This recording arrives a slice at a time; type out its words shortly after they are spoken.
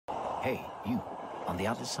Hey, you, on the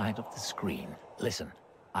other side of the screen. Listen,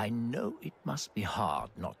 I know it must be hard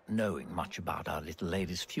not knowing much about our little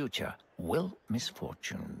lady's future. Will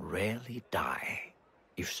misfortune really die?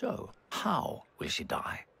 If so, how will she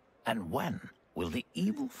die? And when will the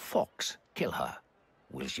evil fox kill her?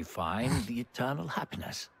 Will she find the eternal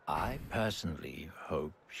happiness? I personally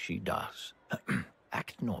hope she does.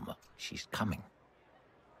 Act normal. She's coming.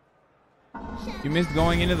 You missed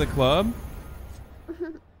going into the club?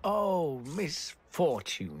 Oh,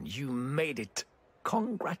 misfortune, you made it.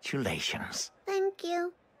 Congratulations. Thank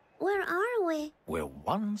you. Where are we? We're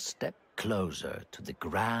one step closer to the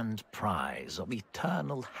grand prize of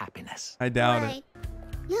eternal happiness. I doubt it.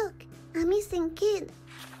 Look, a missing kid.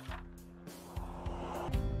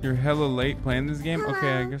 You're hella late playing this game? Hello.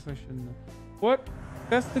 Okay, I guess I shouldn't have. What?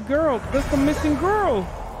 That's the girl. That's the missing girl.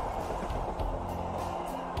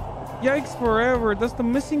 Yikes forever. That's the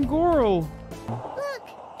missing girl. Look,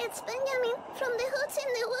 it's Benjamin from the Hoods in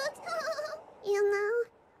the Woods. You know,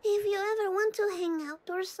 if you ever want to hang out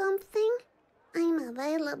or something, I'm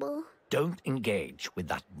available. Don't engage with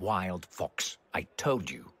that wild fox. I told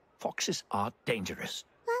you, foxes are dangerous.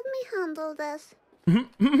 Let me handle this.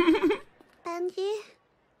 Benji,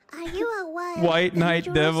 are you a wild, White Knight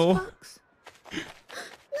dangerous Devil. fox? No,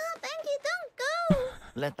 Benji, don't go.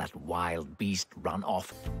 Let that wild beast run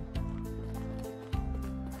off.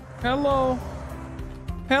 Hello.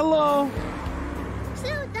 Hello.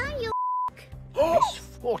 Slow down, you.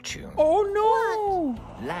 Misfortune. Oh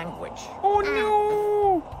no. Language. Oh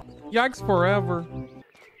no. Yikes forever.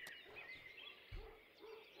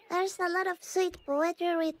 There's a lot of sweet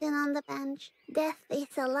poetry written on the bench. Death is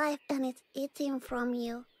alive and it's eating from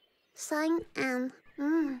you. Sign Anne.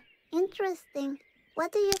 Interesting.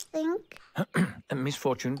 What do you think?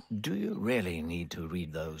 Misfortune, do you really need to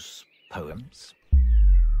read those poems?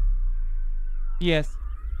 Yes.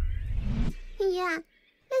 Yeah.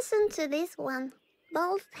 Listen to this one.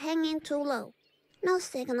 Balls hanging too low. No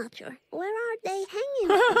signature. Where are they hanging?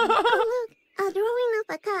 Oh, look. A drawing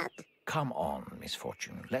of a cat. Come on,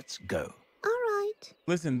 Misfortune. Let's go. All right.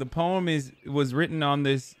 Listen, the poem was written on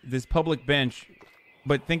this public bench,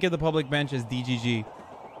 but think of the public bench as DGG.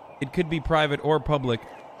 It could be private or public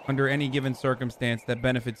under any given circumstance that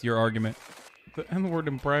benefits your argument. The N-word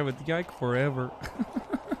in private, yike forever.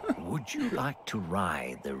 Would you like to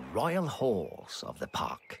ride the royal halls of the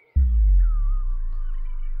park?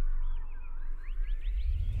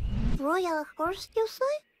 Royal horse, you say?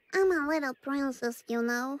 I'm a little princess, you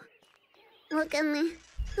know. Look at me.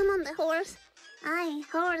 I'm on the horse. Aye,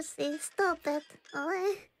 horsey, stop it.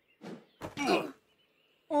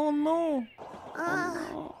 Oh no.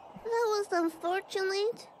 That was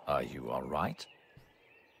unfortunate. Are you all right?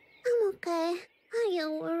 I'm okay. Are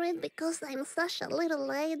you worried because I'm such a little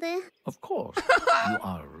lady? Of course. You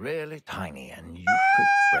are really tiny and you could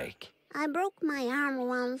break. I broke my arm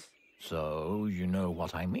once. So you know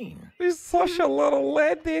what I mean. He's such a little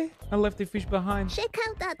lady. I left the fish behind. Check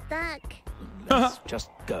out that duck. Let's just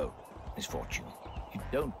go, Misfortune. You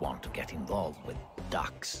don't want to get involved with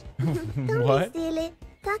ducks. Don't What? be silly.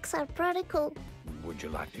 Ducks are pretty cool. Would you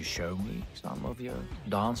like to show me some of your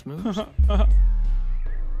dance moves?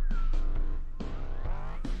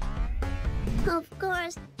 Of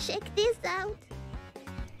course. Check this out.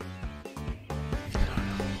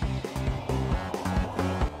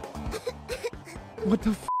 What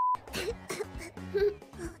the f?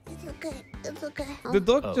 It's okay. It's okay. The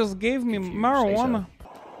dog just gave me If you say marijuana.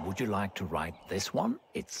 so. Would you like to ride this one?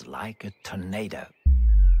 It's like a tornado.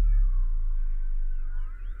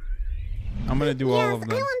 I'm gonna do Yes, all of I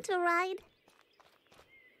them. want to ride.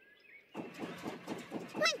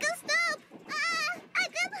 Michael, stop! I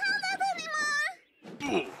can't hold it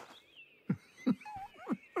anymore!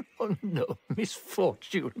 Oh no,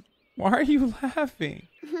 Misfortune. Why are you laughing?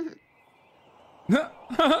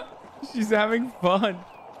 She's having fun.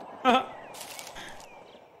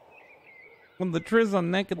 When the trees are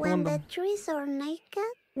naked, When the trees are naked,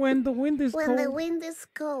 when the wind is when cold, the wind is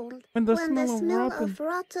cold, when the when the smell of smell rotten. of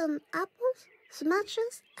rotten apples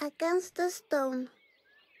smashes against the stone.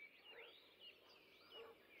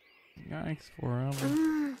 Yikes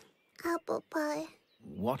forever. Apple pie.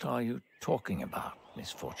 What are you talking about,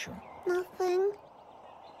 Misfortune? Nothing.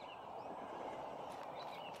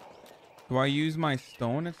 Do I use my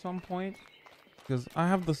stone at some point? Because I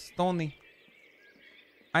have the stony.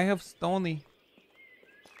 I have stony.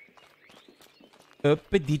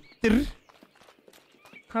 Uppeditter.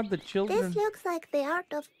 Cut the children. This looks like the art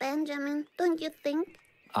of Benjamin, don't you think?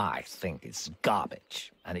 I think it's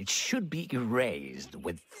garbage, and it should be erased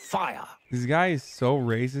with fire. This guy is so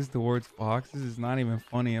racist towards foxes. It's not even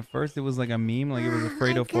funny. At first, it was like a meme, like it was a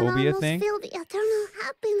Fredophobia thing. I can almost feel the eternal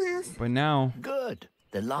happiness. But now, Good.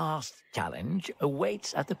 The last challenge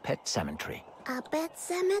awaits at the pet cemetery. A pet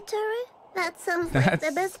cemetery? That sounds like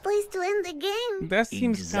the best place to end the game. that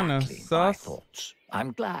seems kind of Exactly my sus. thoughts.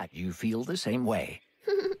 I'm glad you feel the same way.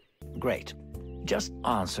 Great. Just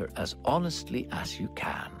answer as honestly as you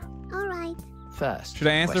can. All right. First, Should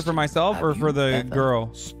I answer for question. myself Have or for you the ever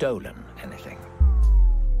girl? Stolen anything?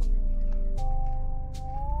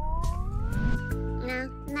 No,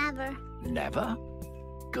 never. Never?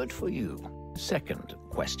 Good for you. Second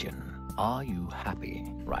question. Are you happy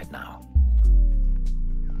right now?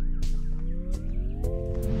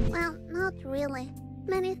 Well, not really.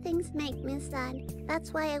 Many things make me sad.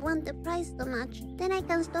 That's why I want the prize so much. Then I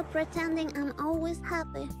can stop pretending I'm always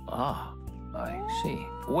happy. Ah, I see.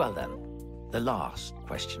 Well then, the last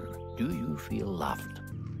question. Do you feel loved?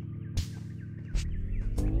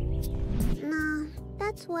 No,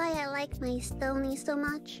 that's why I like my Stony so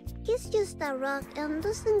much. He's just a rock and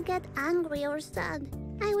doesn't get angry or sad.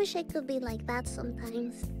 I wish I could be like that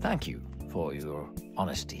sometimes. Thank you for your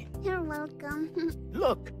honesty. You're welcome.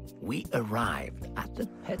 Look, we arrived at the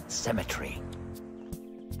pet cemetery.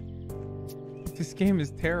 This game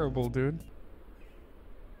is terrible, dude.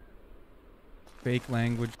 Fake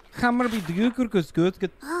language.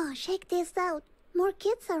 Oh, check this out. More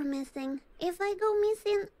kids are missing. If I go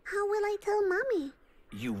missing, how will I tell Mommy?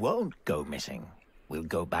 You won't go missing. We'll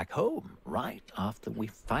go back home right after we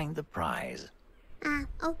find the prize. Ah,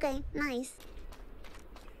 okay, nice.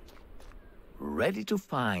 Ready to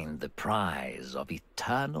find the prize of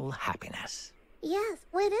eternal happiness. Yes,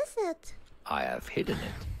 where is it? I have hidden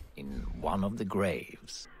it in one of the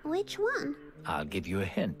graves. Which one? I'll give you a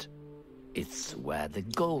hint. It's where the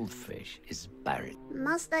goldfish is buried.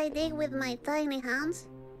 Must I dig with my tiny hands?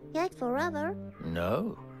 Yet forever?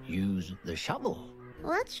 No, use the shovel.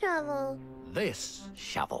 What shovel? This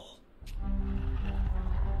shovel.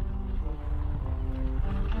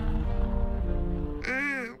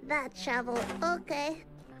 Ah, that shovel. Okay.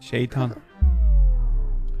 Shaitan.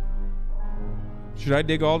 Should I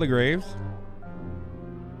dig all the graves?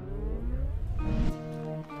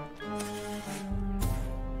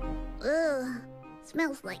 Ugh,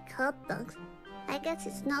 smells like hot dogs. I guess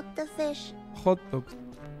it's not the fish. Hot dogs.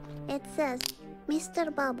 It says,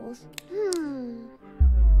 Mr. Bubbles.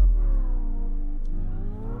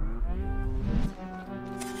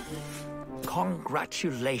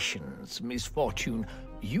 Congratulations, Misfortune.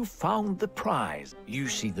 You found the prize. You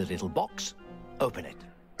see the little box? Open it.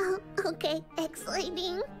 Oh, okay,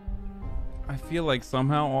 exciting. I feel like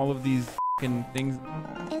somehow all of these f***ing things.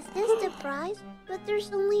 Is this the prize? But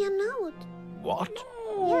there's only a note. What?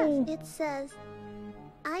 Yes, it says,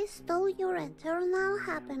 I stole your eternal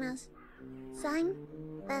happiness. Signed,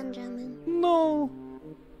 Benjamin. No.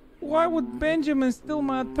 Why would Benjamin steal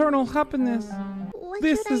my eternal happiness? What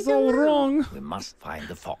This should I is do all now? wrong. We must find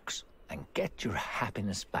the fox and get your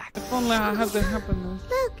happiness back. If only I had the happiness.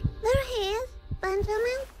 Look, there he is.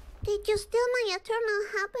 Benjamin, did you steal my eternal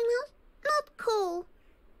happiness? Not cool.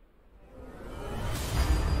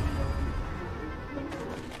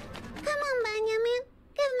 Come on, Benjamin.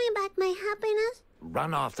 Give me back my happiness.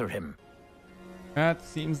 Run after him. That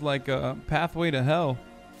seems like a pathway to hell.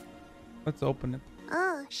 Let's open it.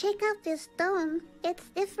 Oh, check out this stone. It's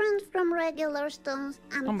different from regular stones.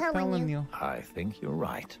 I'm telling you. I think you're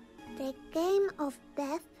right. The game of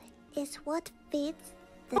death is what feeds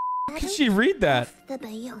the Can she read that? of the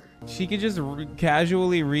beyond. She could just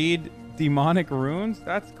casually read demonic runes?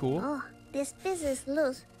 That's cool. Oh, this piece is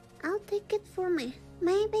loose. I'll take it for me.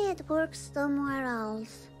 Maybe it works somewhere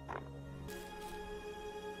else.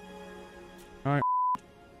 Alright.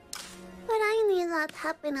 But I need that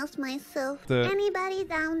happiness myself. Anybody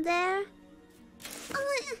down there?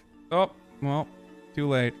 Oh, well, too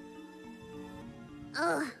late.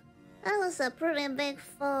 Oh, that was a pretty big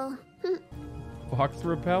fall. Fox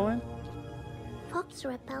repellent? Fox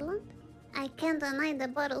repellent? I can't deny the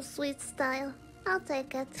bottle sweet style. I'll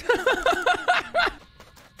take it.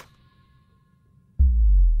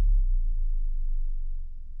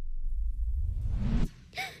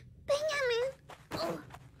 Benjamin! Oh.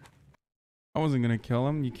 I wasn't gonna kill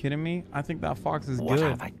him. You kidding me? I think that fox is What good.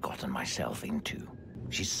 have I gotten myself into?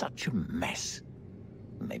 She's such a mess.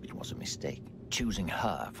 Maybe it was a mistake, choosing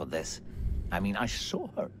her for this. I mean, I saw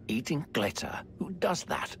her eating glitter. Who does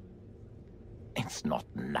that? It's not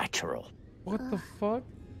natural. What the fuck?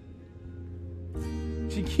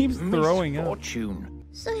 She keeps throwing up. Misfortune.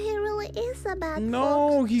 So he really is a bad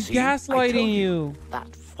No, fox. he's See, I gaslighting told you.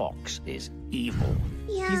 That fox is evil.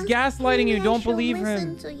 Yeah, He's gaslighting you. maybe I Don't should believe listen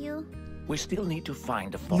him. to you. We still need to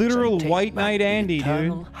find a fox Literal and take White back Knight Andy, dude.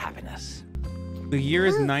 eternal happiness. The year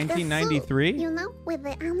is Well, the 1993. zoo, you know, with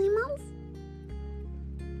the animals.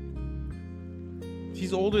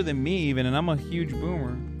 She's older than me even, and I'm a huge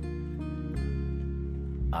boomer.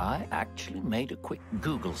 I actually made a quick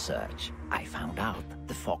Google search. I found out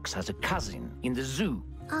the fox has a cousin in the zoo.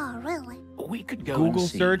 Oh, really? We could go Google and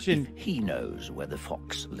see search if and- he knows where the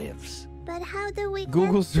fox lives. But how do we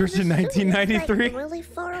Google get to search the in zoo? 1993? It's like really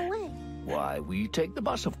far away. Why, we take the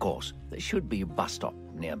bus, of course. There should be a bus stop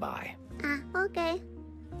nearby. Ah, okay.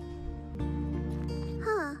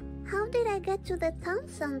 Huh, how did I get to the town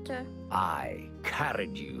center? I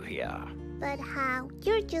carried you here. But how?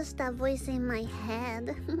 You're just a voice in my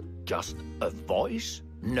head. Just a voice?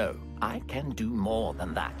 No, I can do more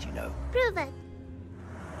than that, you know. Prove it.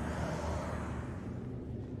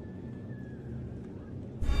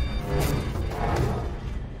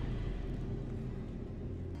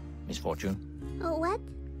 Misfortune, Oh, what?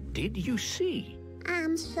 did you see?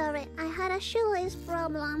 I'm sorry, I had a shoelace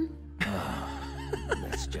problem.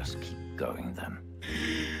 Let's just keep going then.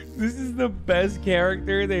 This is the best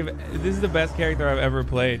character this is the best character I've ever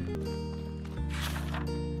played.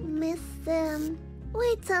 Miss,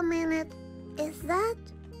 wait a minute. Is that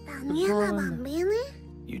Daniela Bambini?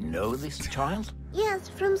 You know this child? Yes,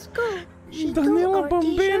 from school. She Daniela told our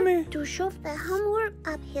teacher Bambini. to shove the homework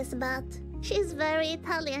up his butt. She's very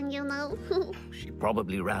Italian, you know. She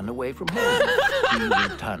probably ran away from home. She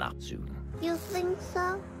will turn up soon. You think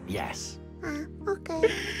so? Yes. Ah, okay.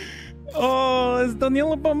 Oh, it's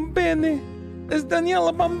Daniela Bambini. It's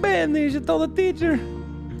Daniela Bambini. She told the teacher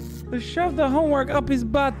to shove the homework up his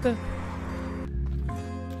butt.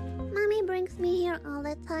 Mommy brings me here all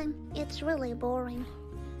the time. It's really boring.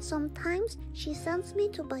 Sometimes she sends me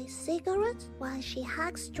to buy cigarettes while she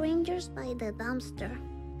hugs strangers by the dumpster.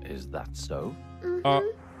 Is that so?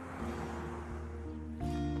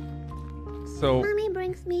 So, Mommy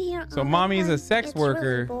brings me here So all the mommy's a time. sex It's worker.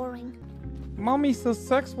 Really boring. mommy says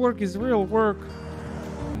sex work is real work.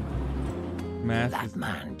 Math That is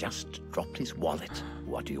man just dropped his wallet.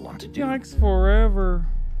 What do you want to do? yikes forever.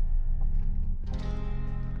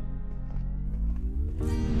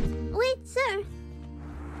 Wait, sir.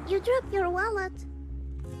 You dropped your wallet.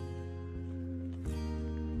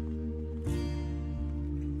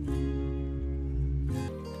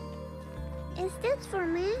 Is this for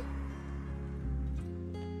me?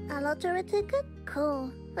 A lottery ticket?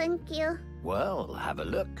 Cool. Thank you. Well, have a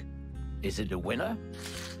look. Is it a winner?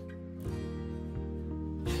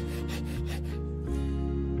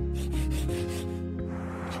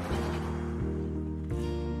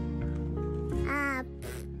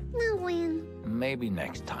 No win. Maybe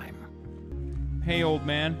next time. Hey, old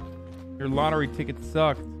man, your lottery ticket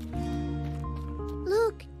sucked.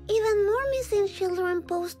 Look, even more missing children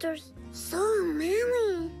posters. So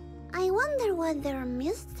many. I wonder what they're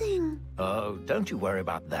missing. Oh, don't you worry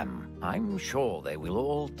about them. I'm sure they will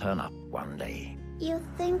all turn up one day. You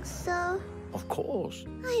think so? Of course.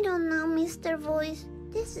 I don't know, Mr. Voice.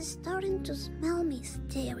 This is starting to smell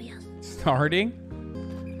mysterious. Starting?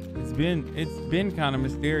 It's been kind of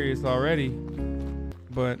mysterious already.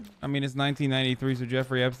 But I mean, it's 1993, so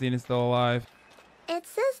Jeffrey Epstein is still alive. It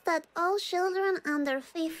says that all children under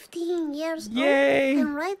 15 years Yay! old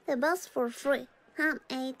can ride the bus for free. I'm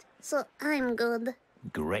 8, so I'm good.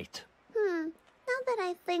 Great. Now that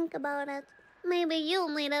I think about it, maybe you'll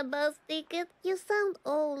need a bus ticket. You sound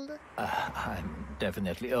old. I'm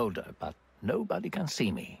definitely older, but nobody can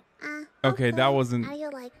see me. Okay, that wasn't- Are you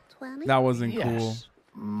like 20? That wasn't Yes, cool.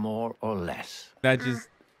 more or less. That just,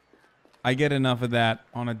 I get enough of that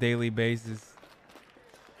on a daily basis.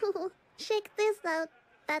 Check this out.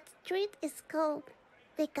 That street is called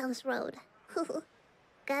Dickens Road.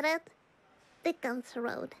 Got it? Dickens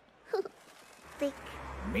Road. Dick.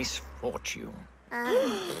 Misfortune.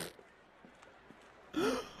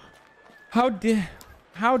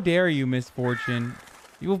 How dare you, Misfortune?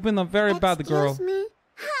 You have been a very bad girl. Excuse me?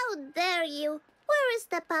 How dare you? Where is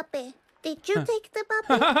the puppy? Did you take the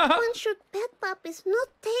puppy? One should pet puppies, not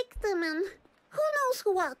take them and who knows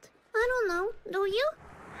what? I don't know. Do you?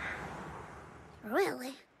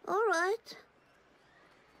 Really? Alright.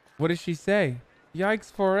 What does she say?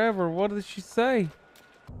 Yikes forever. What does she say?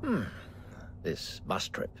 This bus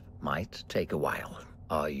trip might take a while.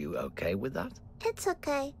 Are you okay with that? It's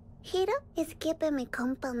okay. Hiro is keeping me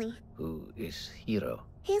company. Who is Hiro?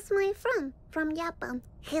 He's my friend from Japan.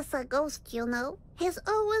 He's a ghost, you know. He's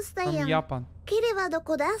always From saying, Japan. Kiri wa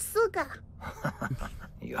doko desu ka?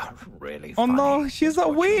 You're really Oh funny. no, she's a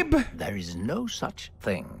weeb. There is no such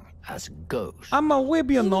thing as ghosts. I'm a weeb,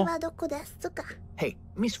 you know. 次はどこですか? Hey,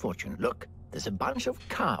 Misfortune, look. There's a bunch of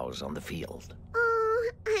cows on the field.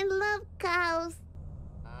 Oh, I love cows.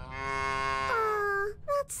 Oh,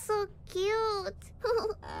 that's so cute.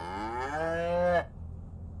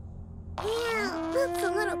 Yeah, that's a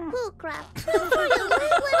little poo crap. Good for you,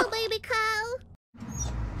 little baby cow.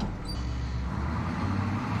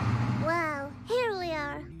 Wow, here we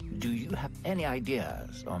are. Do you have any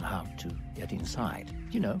ideas on how to get inside?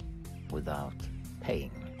 You know, without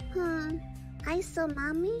paying. I saw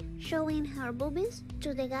Mommy showing her boobies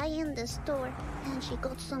to the guy in the store, and she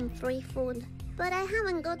got some free food. But I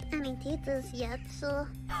haven't got any titties yet, so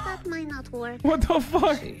that might not work. What the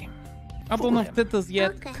fuck? See, I don't have titties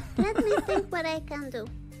yet. Okay, let me think what I can do.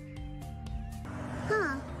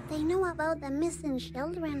 Huh, they know about the missing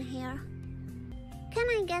children here. Can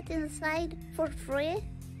I get inside for free?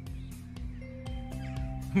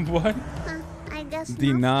 What? I guess not.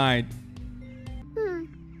 Denied.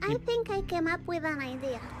 I think I came up with an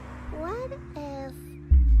idea. What if...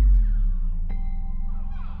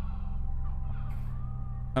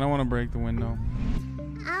 I don't want to break the window.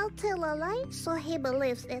 I'll tell a lie so he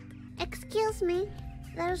believes it. Excuse me,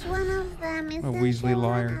 there's one of the missing Weasley children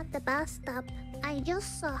liar. at the bus stop. I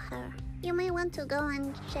just saw her. You may want to go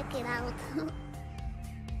and check it out.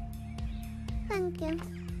 Thank you.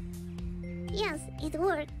 Yes, it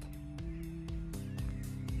worked.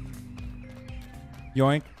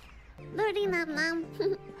 Yoink. Birdie Nam Nam.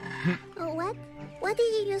 Oh, what? What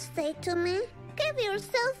did you just say to me? Give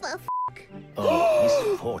yourself a f***. Oh,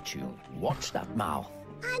 Misfortune, watch that mouth.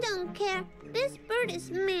 I don't care. This bird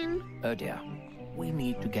is mean. Oh dear. We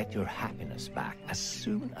need to get your happiness back as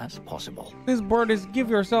soon as possible. This bird is give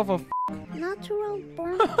yourself a Natural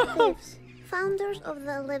born thieves. Founders of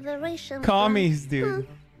the Liberation commies, Front. dude.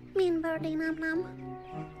 Mean Birdie Nam Nam.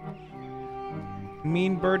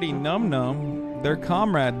 Mean birdie num num. They're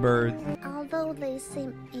comrade birds. Although they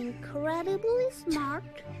seem incredibly smart,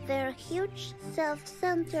 their huge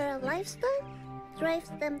self-centered lifestyle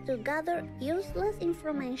drives them to gather useless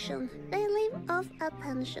information. They live off a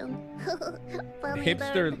pension. Funny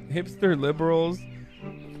bird. Hipster liberals.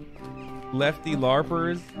 Lefty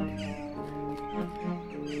larpers.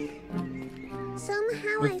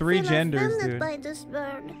 Somehow With I three feel genders, offended dude. by this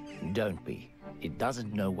bird. Don't be. It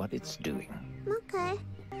doesn't know what it's doing. Okay.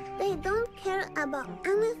 They don't care about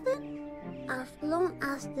anything as long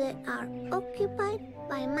as they are occupied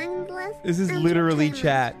by mindless This is literally entertainment.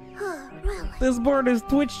 chat. Oh, really? This bird is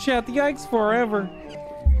Twitch chat. Yikes forever.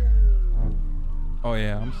 Oh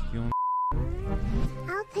yeah, I'm stealing.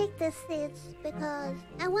 I'll take the seeds because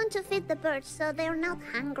I want to feed the birds so they're not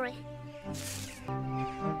hungry.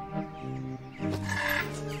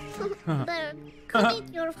 Bird, come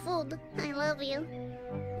eat your food. I love you.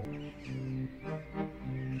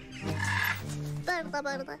 Berda,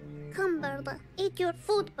 Berda. Come, Berda. Eat your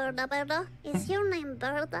food, Berda, Berda. Is your name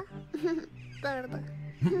Berda? Berda.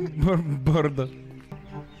 Bird.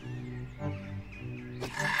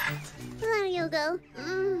 There you go.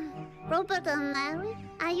 Robert and Mary,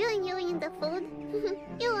 are you enjoying the food?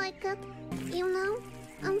 You like it? You know,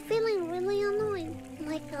 I'm feeling really annoyed.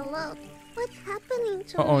 Like a lot. What's happening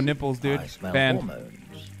to Uh-oh, me? nipples, dude. I smell Banned.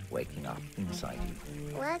 hormones waking up inside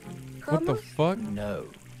you. What? What the Como? fuck? No,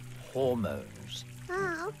 hormones.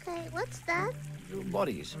 Ah, okay. What's that? Your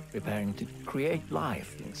body's preparing to create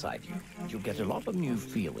life inside you. You get a lot of new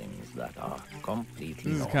feelings that are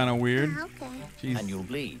completely This is normal. kind of weird. Ah, okay. Jeez. And you'll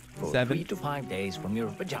bleed for 7. 3 to 5 days from your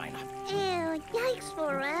vagina. Ew, yikes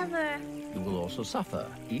forever. You will also suffer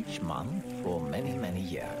each month for many, many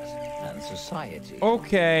years. And society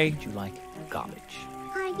Okay. treats you like garbage.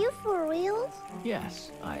 Are you for real?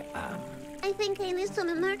 Yes, I am. I think I need some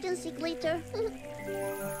emergency glitter.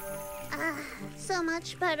 Ah, so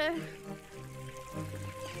much better.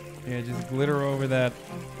 Yeah, just glitter over that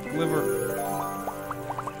liver.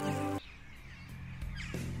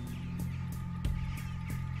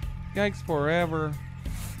 Yikes forever.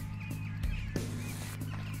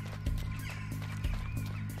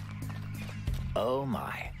 Oh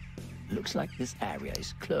my. Looks like this area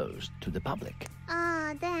is closed to the public.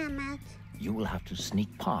 Ah, damn it. You will have to sneak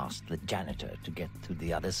past the janitor to get to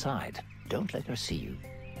the other side. Don't let her see you.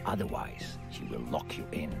 Otherwise, she will lock you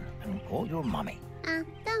in and call your mommy. Ah,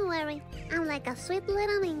 don't worry. I'm like a sweet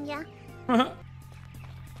little ninja.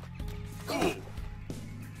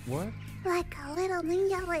 What? Like a little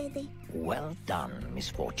ninja lady. Well done,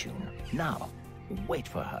 Misfortune. Now, wait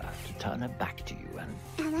for her to turn her back to you and...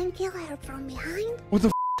 And then kill her from behind? What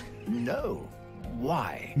the No.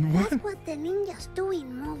 Why? What? That's what the ninjas do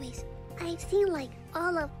in movies. I've seen like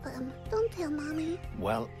all of them. Don't tell Mommy.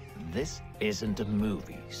 Well, this isn't a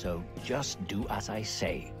movie, so just do as I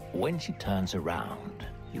say. When she turns around,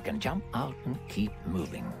 you can jump out and keep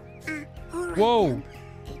moving. All right. Whoa. Then.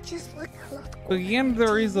 It just looked a lot At cooler the end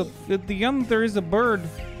there is a at the end there is a bird.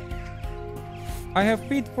 I have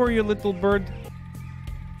feet for you, little bird.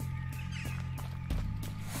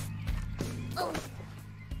 Oh.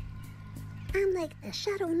 I'm like the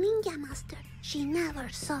Shadow Ninja Master. She never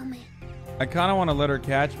saw me. I kind of want to let her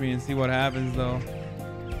catch me and see what happens, though.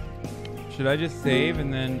 Should I just save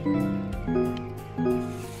and then...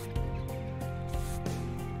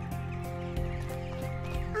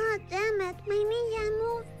 Oh, damn it. My ninja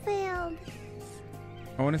move failed.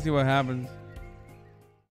 I want to see what happens.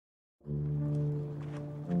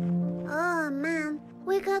 Oh, man.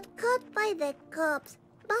 We got caught by the cops.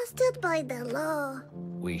 Busted by the law.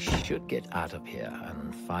 We should get out of here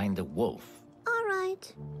and find the wolf. All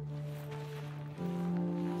right.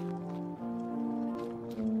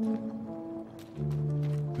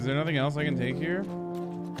 Is there nothing else I can take here? Oh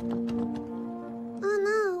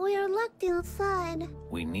no, we are locked inside.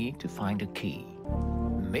 We need to find a key.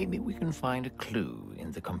 Maybe we can find a clue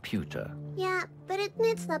in the computer. Yeah, but it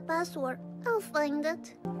needs a password. I'll find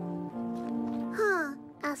it. Huh,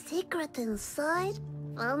 a secret inside?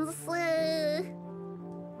 Fancy.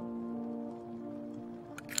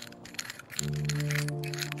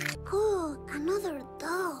 Cool, another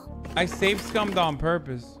dog. I save scummed on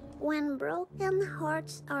purpose. When broken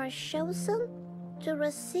hearts are chosen to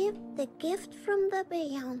receive the gift from the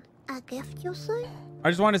beyond. A gift, you say? I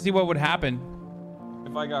just want to see what would happen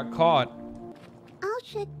if I got caught. I'll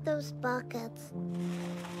check those buckets.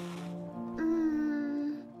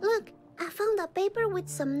 Look, I found a paper with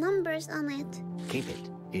some numbers on it. Keep it.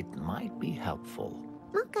 It might be helpful.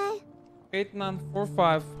 Okay.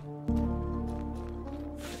 8945.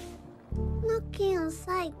 No key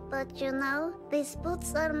inside, but you know, these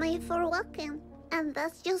boots are made for walking. And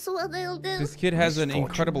that's just what they'll do. This kid has an Misfortune.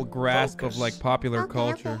 incredible grasp Focus. of like popular Okay,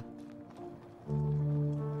 culture.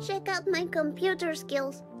 okay. Check out my computer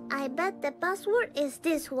skills. I bet the password is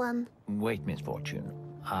this one. Wait, Misfortune.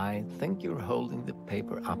 I think you're holding the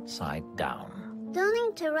paper upside down. Don't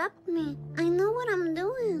interrupt me. I know what I'm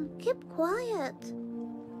doing. Keep quiet.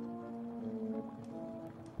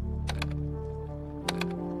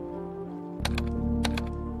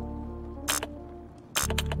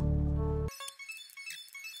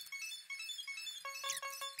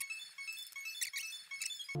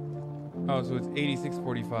 Oh, so it's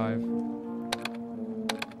 8645.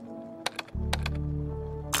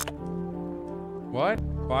 What?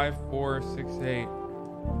 5468.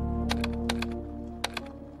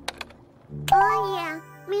 Oh yeah,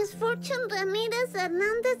 Misfortune Ramirez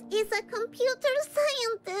Hernandez is a computer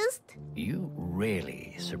scientist. You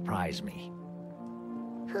really surprise me.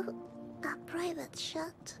 A private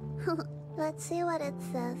shot. Let's see what it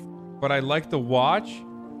says. But I like the watch?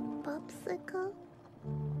 Popsicle?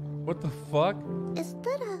 What the fuck? Is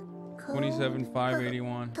that a code?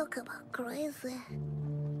 27581. Talk about crazy.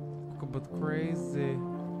 Talk about crazy.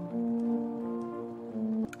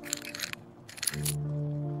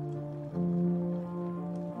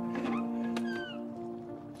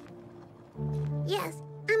 Yes,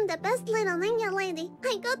 I'm the best little ninja lady.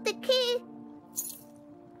 I got the key.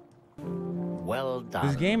 Well done.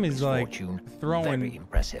 This game is like Misfortune. throwing Very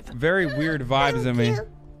impressive. very weird vibes at Thank me. you.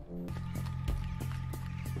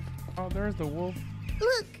 Oh, there's the wolf.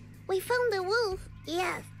 Look, we found the wolf.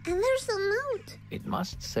 Yes, and there's a note. It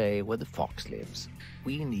must say where the fox lives.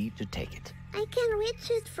 We need to take it. I can reach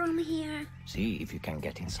it from here. See if you can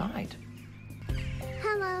get inside.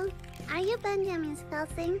 Hello, are you Benjamin's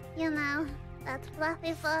cousin? You know, that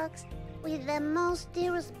fluffy fox with the most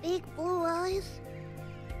dearest big blue eyes?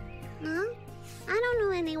 No? I don't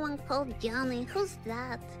know anyone called Johnny. Who's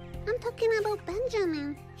that? I'm talking about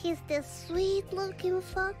Benjamin. He's the sweet-looking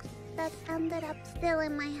fox that ended up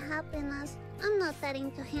stealing my happiness. I'm not that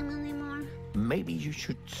into him anymore. Maybe you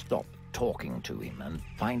should stop talking to him and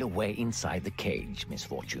find a way inside the cage,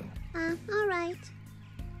 Misfortune. All right.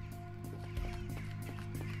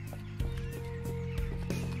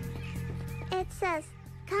 It says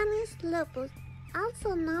Canis lupus,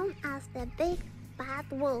 also known as the big bad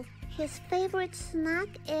wolf. His favorite snack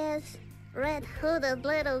is red-hooded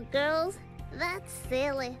little girls. That's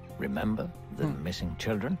silly. Remember the missing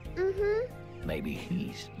children? Mm-hmm. Maybe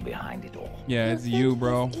he's behind it all. Yeah, it's think you,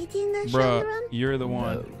 bro. he's eating the Bruh, children? you're the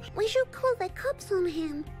one. No, We should call the cops on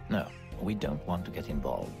him. no, we don't want to get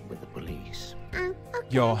involved with the police. Okay.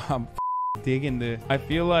 Yo, I'm digging this. I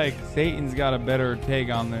feel like Satan's got a better take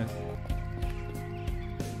on this.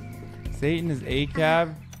 Satan is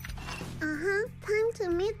ACAB. Uh-huh. Time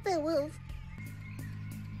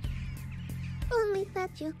let me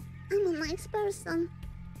pet you. I'm a nice person.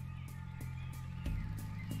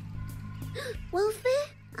 Wolfie?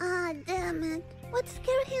 Ah, damn it. What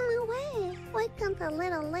scared him away? Why can't a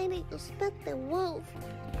little lady just pet the wolf?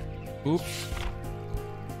 Oops.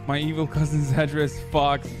 My evil cousin's address,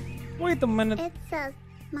 Fox. Wait a minute. It says,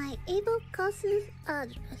 my evil cousin's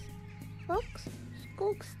address. Fox,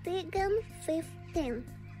 Skoogstegen 15.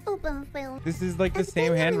 Openfield. This is like the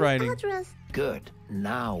same handwriting. Good.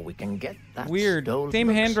 Now we can get that weird. stolen. Same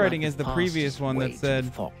handwriting like as the previous one that said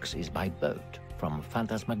Fox is by boat from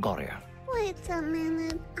Phantasmagoria. Wait a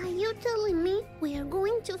minute. Are you telling me we are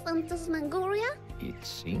going to Phantasmagoria? It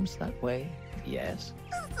seems that way. Yes.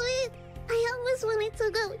 Oh, sweet. I always wanted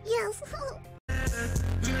to go. Yes.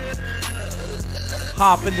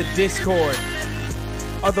 hop in the Discord.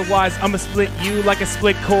 Otherwise, I'ma split you like a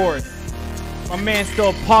split cord. My man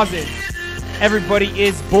still pausing. Everybody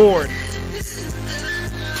is bored.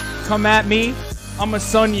 Come at me, I'ma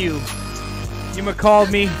son you. You'ma call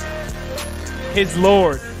me his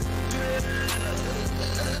lord.